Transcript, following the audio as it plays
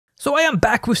So I am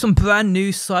back with some brand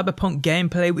new Cyberpunk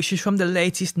gameplay, which is from the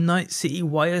latest Night City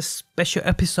Wire special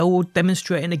episode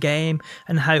demonstrating the game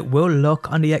and how it will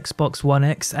look on the Xbox One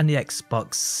X and the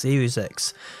Xbox Series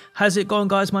X. How's it going,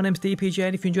 guys? My name's DPJ,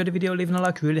 and if you enjoyed the video, leaving a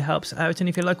like really helps out, and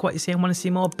if you like what you see and want to see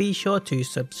more, be sure to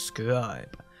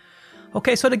subscribe.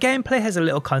 Okay, so the gameplay has a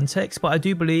little context, but I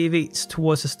do believe it's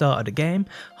towards the start of the game.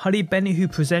 Holly Bennett, who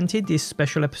presented this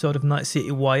special episode of Night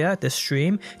City Wire, the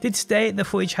stream, did state the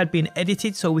footage had been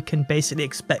edited so we can basically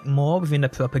expect more within the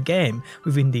proper game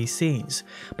within these scenes.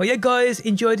 But yeah guys,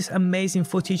 enjoy this amazing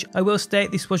footage. I will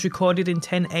state this was recorded in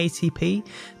 1080p,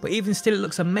 but even still it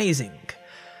looks amazing.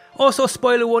 Also,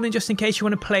 spoiler warning just in case you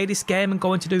want to play this game and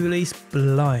go into the release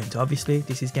blind. Obviously,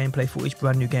 this is gameplay footage,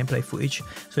 brand new gameplay footage,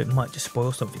 so it might just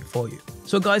spoil something for you.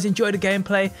 So guys, enjoy the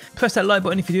gameplay. Press that like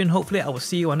button if you do, and hopefully I will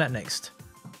see you on that next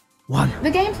one.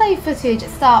 The gameplay footage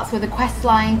starts with a quest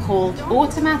line called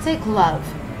Automatic Love,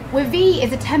 where V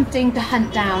is attempting to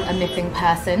hunt down a missing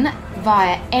person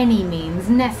via any means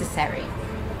necessary.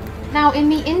 Now, in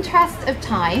the interest of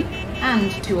time,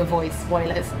 and to avoid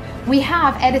spoilers, we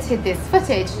have edited this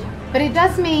footage, but it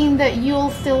does mean that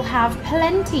you'll still have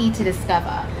plenty to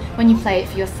discover when you play it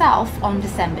for yourself on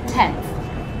December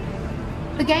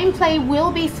 10th. The gameplay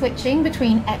will be switching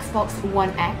between Xbox One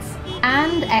X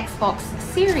and Xbox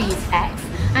Series X,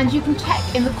 and you can check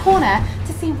in the corner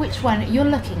to see which one you're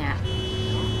looking at.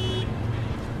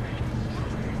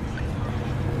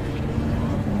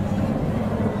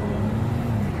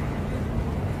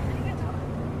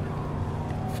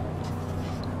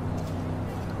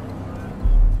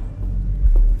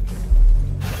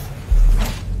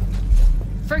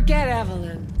 Forget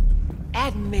Evelyn.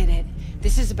 Admit it.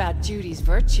 This is about Judy's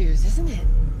virtues, isn't it?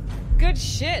 Good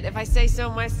shit, if I say so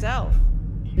myself.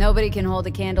 Nobody can hold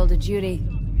a candle to Judy.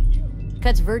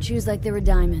 Cuts virtues like they were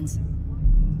diamonds.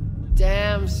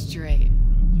 Damn straight.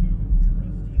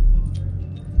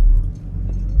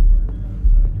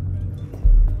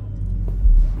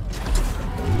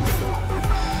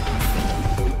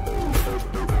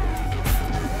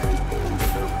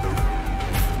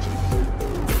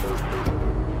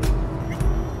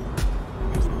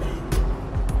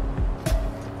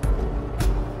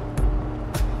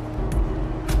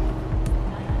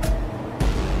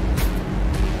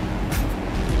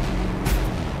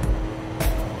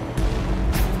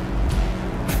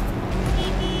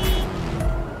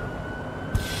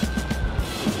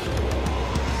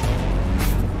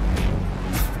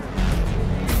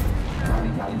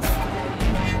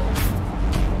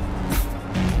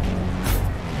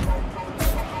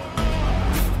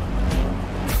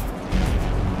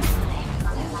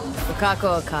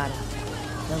 Kako Okada,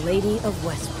 the Lady of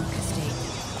Westbrook Estate.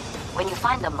 When you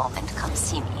find a moment, come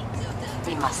see me.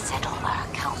 We must settle our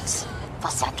accounts for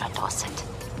Sandra Dorset.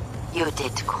 You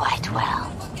did quite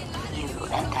well. You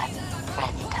and that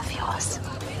friend of yours.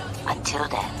 Until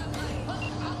then.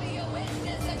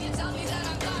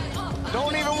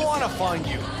 Don't even want to find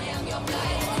you.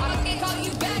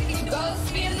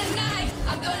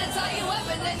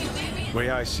 The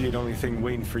way I see it, only thing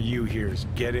waiting for you here is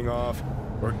getting off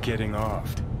or getting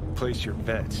offed. Place your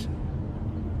bets.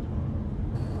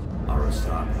 What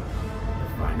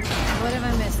have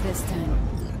I missed this time?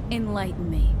 Enlighten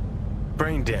me.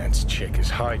 Braindance chick is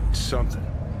hiding something.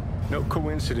 No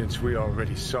coincidence we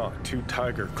already saw 2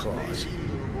 tiger claws.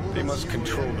 They must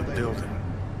control the building.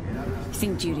 You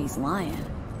think Judy's lying?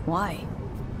 Why?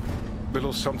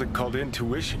 Little something called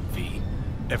intuition, V.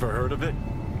 Ever heard of it?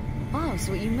 Oh,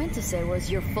 so what you meant to say was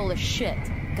you're full of shit.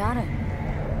 Got it.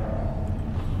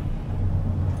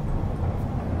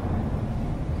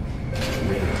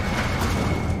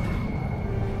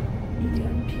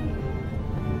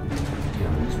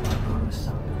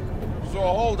 So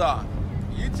hold on.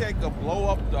 You take a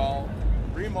blow-up doll,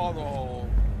 remodel the hole,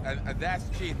 and that's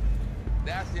cheating.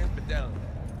 That's infidelity.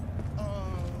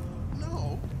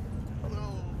 No.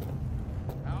 No.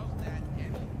 How's that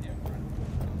any different?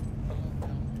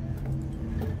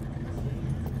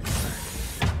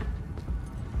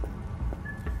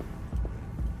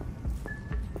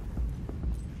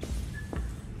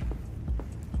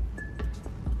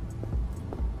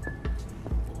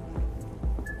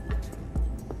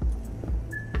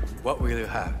 What will you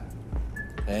have?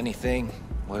 Anything.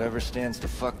 Whatever stands to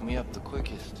fuck me up the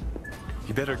quickest.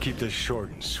 You better keep this short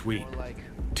and sweet.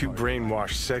 2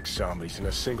 brainwashed sex zombies in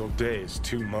a single day is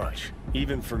too much.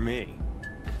 Even for me.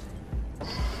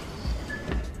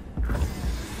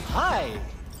 Hi.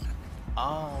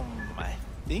 I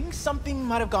think something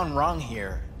might have gone wrong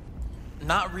here.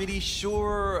 Not really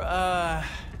sure, I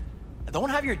don't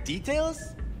have your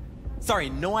details? Sorry,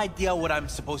 no idea what I'm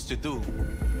supposed to do.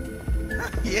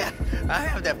 Yeah, I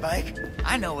have that bike.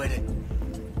 I know it.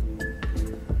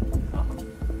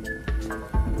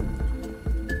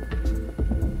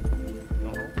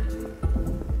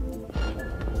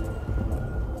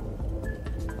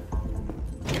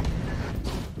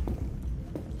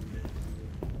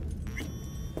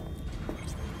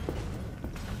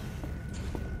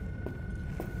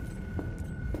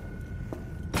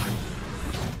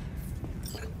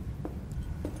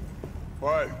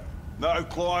 Hey, no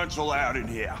clients allowed in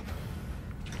here.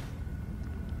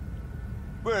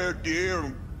 Well,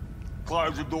 dear,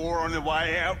 close the door on the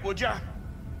way out, would ya?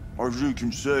 As you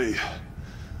can see,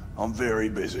 I'm very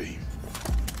busy.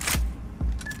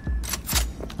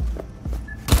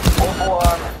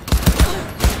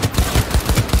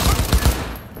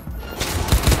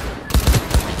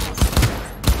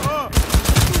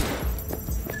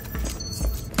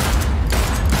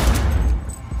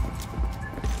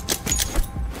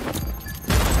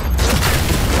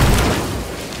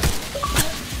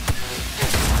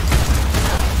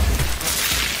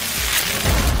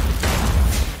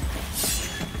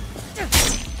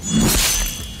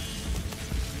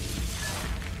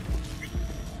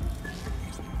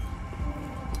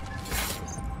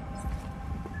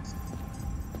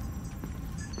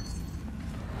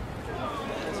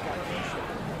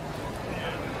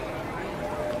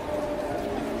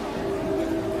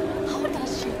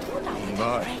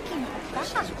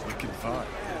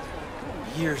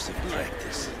 Years of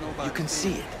practice. You can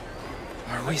see it.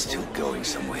 Are we still going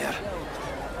somewhere?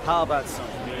 How about some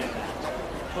beer?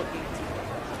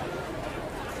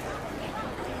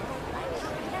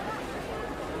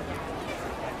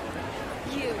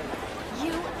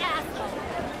 You asshole!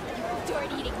 You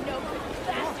dirt-eating no-good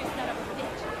bastard son of a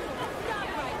bitch! Stop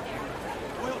right there!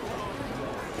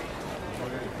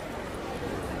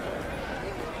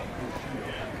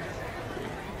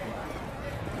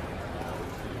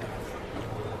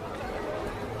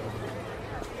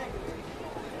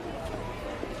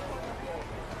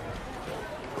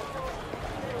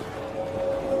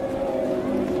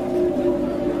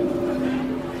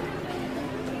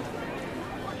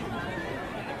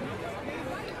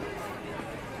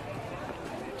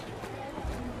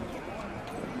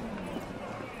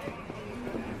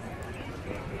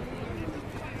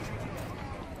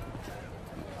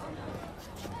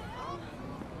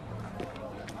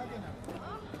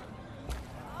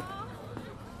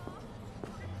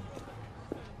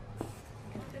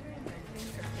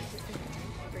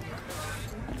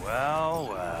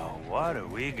 Well, what do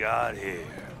we got here?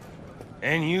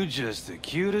 And you just the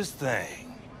cutest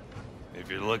thing. If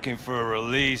you're looking for a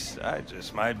release, I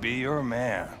just might be your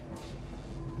man.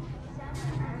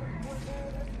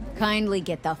 Kindly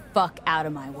get the fuck out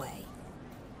of my way.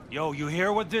 Yo, you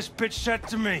hear what this bitch said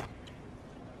to me?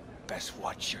 Best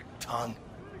watch your tongue.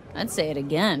 I'd say it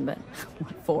again, but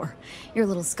what for? Your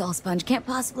little skull sponge can't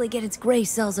possibly get its gray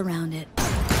cells around it.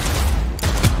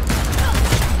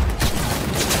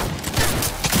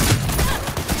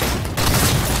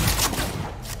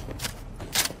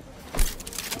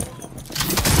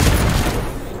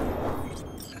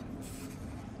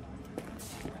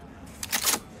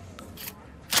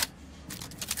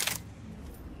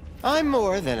 I'm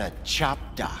more than a chop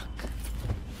doc.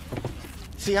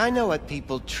 See, I know what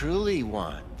people truly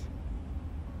want.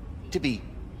 To be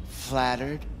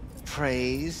flattered,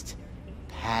 praised,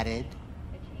 patted.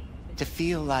 To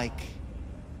feel like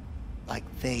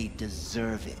they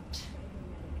deserve it.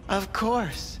 Of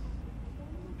course.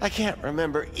 I can't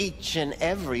remember each and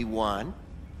every one.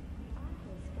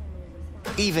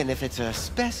 Even if it's a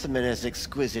specimen as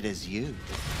exquisite as you.